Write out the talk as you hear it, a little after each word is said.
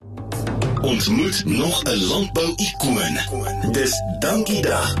ontmoet nog 'n landbou-ikoon. Dis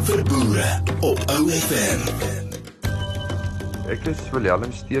Dankiedag vir boere op Ou FM. Ek is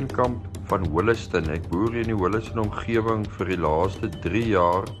Wilhelm Steenkamp van Williston. Ek boer in die Williston omgewing vir die laaste 3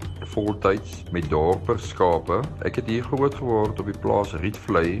 jaar voltyds met dorperskape. Ek het hier groot geword op die plaas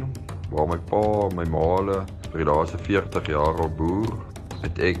Rietvlei, waar my pa en my maale vir die laaste 40 jaar al boer.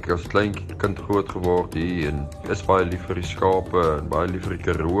 Het ek as klein kind groot geword hier en is baie lief vir die skape en baie lief vir die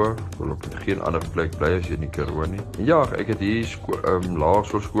karoo. Ek wil op geen ander plek bly as in die karoo nie. En ja, ek het hier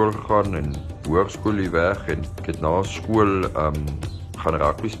laerskool gegaan en hoërskool hier weg en ek het na skool gaan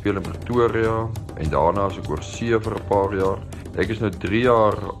rugbyspeler in Pretoria en daarna is ek oor see vir 'n paar jaar. Ek is nou 3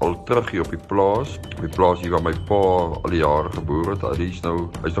 jaar al terug hier op die plaas hier waar my pa al die jare geboer het. Hy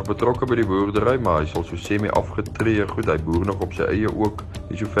is nog betrokke by die boerdery, maar hy sal so semi afgetree. Goed, hy boer nog op sy eie ook,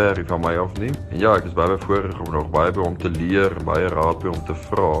 nie so ver hier van my af nie. En ja, ek is baie bevoorreg om nog baie by hom te leer, baie raad by hom te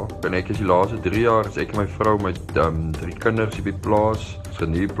vra. En ek is die laaste 3 jaar, is ek en my vrou met 3 kinders hier by die plaas. Ons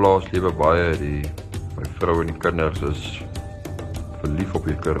geniet die plaas lewe baie. My vrou en die kinders is verlief op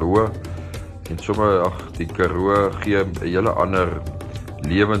die karoo. En sommer, die karoo gee 'n hele ander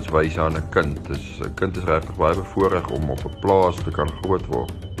lewenswyse aan 'n kind. 'n Kind is regtig baie bevoorreg om op 'n plaas te kan groot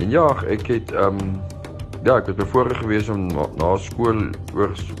word. En ja, ek het bevoorreg gewees om na skool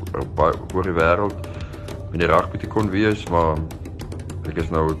oor die wêreld met die rugby te kon wees, maar ek is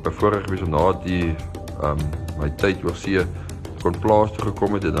nou bevoorreg gewees om na my tyd oor see kon plaas toe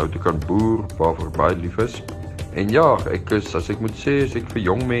gekom het en nou te kan boer, waarvoor ek baie lief is. En ja, as ek moet sê, as ek vir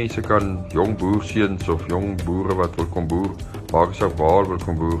jong mense jong boerseuns of jong boere wat wil kom boer, maak as ek waar wil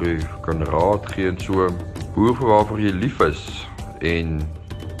kom boer, kan raad gee en so, boer vir waarvoor jy lief is, en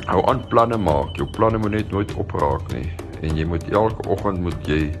hou aan planne maak, jou planne moet net nooit opraak nie, en jy moet elke oggend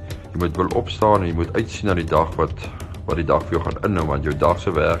jy moet wil opstaan en jy moet uitsien na die dag wat die dag vir jou gaan inhou, want jou dag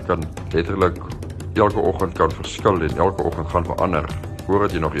se werk kan letterlik elke oggend kan verskil en elke oggend gaan verander,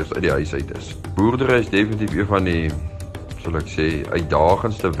 voordat jy nog eers uit die huis uit is. Boerdery is definitief een van die, sal ek sê,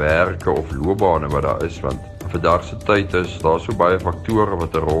 uitdagendste werke of loopbane wat daar is, want vandag se tyd is daar so baie faktore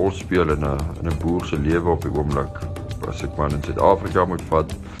wat 'n rol speel in 'n boer se lewe op die oomblik. As ek maar in Suid-Afrika moet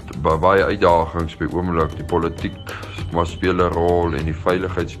vat, baie uitdagings by oomblik, die politiek maar speel 'n rol en die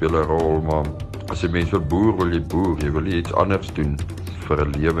veiligheid speel 'n rol, maar as 'n mens wil jy boer, jy wil nie iets anders doen vir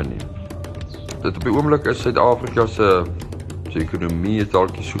 'n lewe nie. Dit op die oomblik is Suid-Afrika se ekonomie is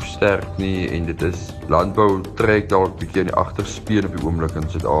dalk nie so sterk nie en dit is landbou trek dalk bietjie in die agterspeen op die oomblik in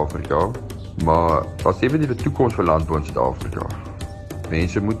Suid-Afrika, maar daar's definitief 'n toekoms vir landbou in Suid-Afrika.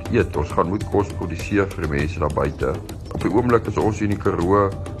 Mense moet eet, ons moet kos produseer vir die mense daar buite. Op die oomblik is ons in die Karoo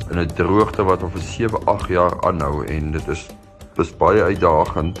in 'n droogte wat al vir 7-8 jaar aanhou en dit is baie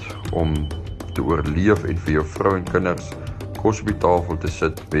uitdagend om te oorleef en vir jou vrou en kinders kos op die tafel te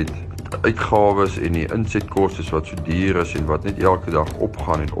sit met uitgawes en die insetkostes wat so duur is en wat net elke dag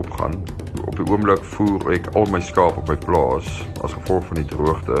opgaan. Op die oomblik voer ek al my skaap op my plaas as gevolg van die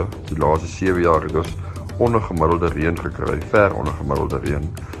droogte. Die laaste 7 jaar het ons ondergemiddelde reën gekry, ver ondergemiddelde reën.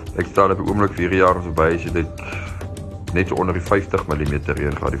 Ek staan op die oomblik 4 jaar as by, het ek net so onder die 50 mm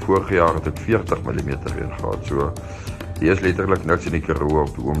reën gehad. Die vorige jaar het ek 40 mm reën gehad. So, hier is letterlik niks in die Karoo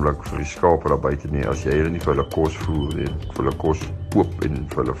op die oomblik vir die skape daar buite nie, as jy nie vir hulle kos voer nie, vir hulle kos koop en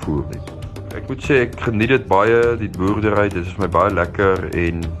vir hulle voer nie. Ek moet sê, ek geniet dit baie, die boerdery, dit is my baie lekker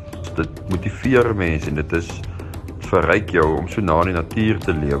en dit motiveer mense en dit verryk jou om so na in die natuur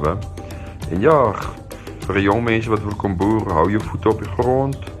te lewe. En ja, vir die jong mense wat wil kom boer, hou jou voete op die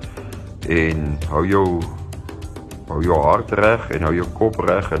grond en hou jou hart reg en hou jou kop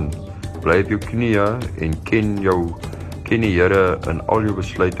reg en bly op jou knieë en ken die Here in al jou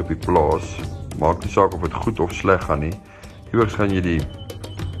besluit op die plaas. Maak nie saak of dit goed of sleg gaan nie. Iewers gaan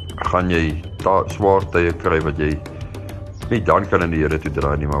jy swaar tye kry wat jy nie dan kan in die Here toe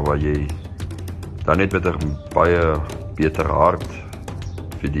draai nie, maar waar jy dan net met 'n baie beter hart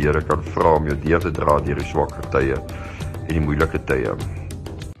vir die Here kan vra om jou deur te dra deur die swakker tye en die moeilike tye.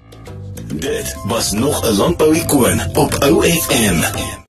 Dit was nog 'n landbou-ikoon op Ou FM.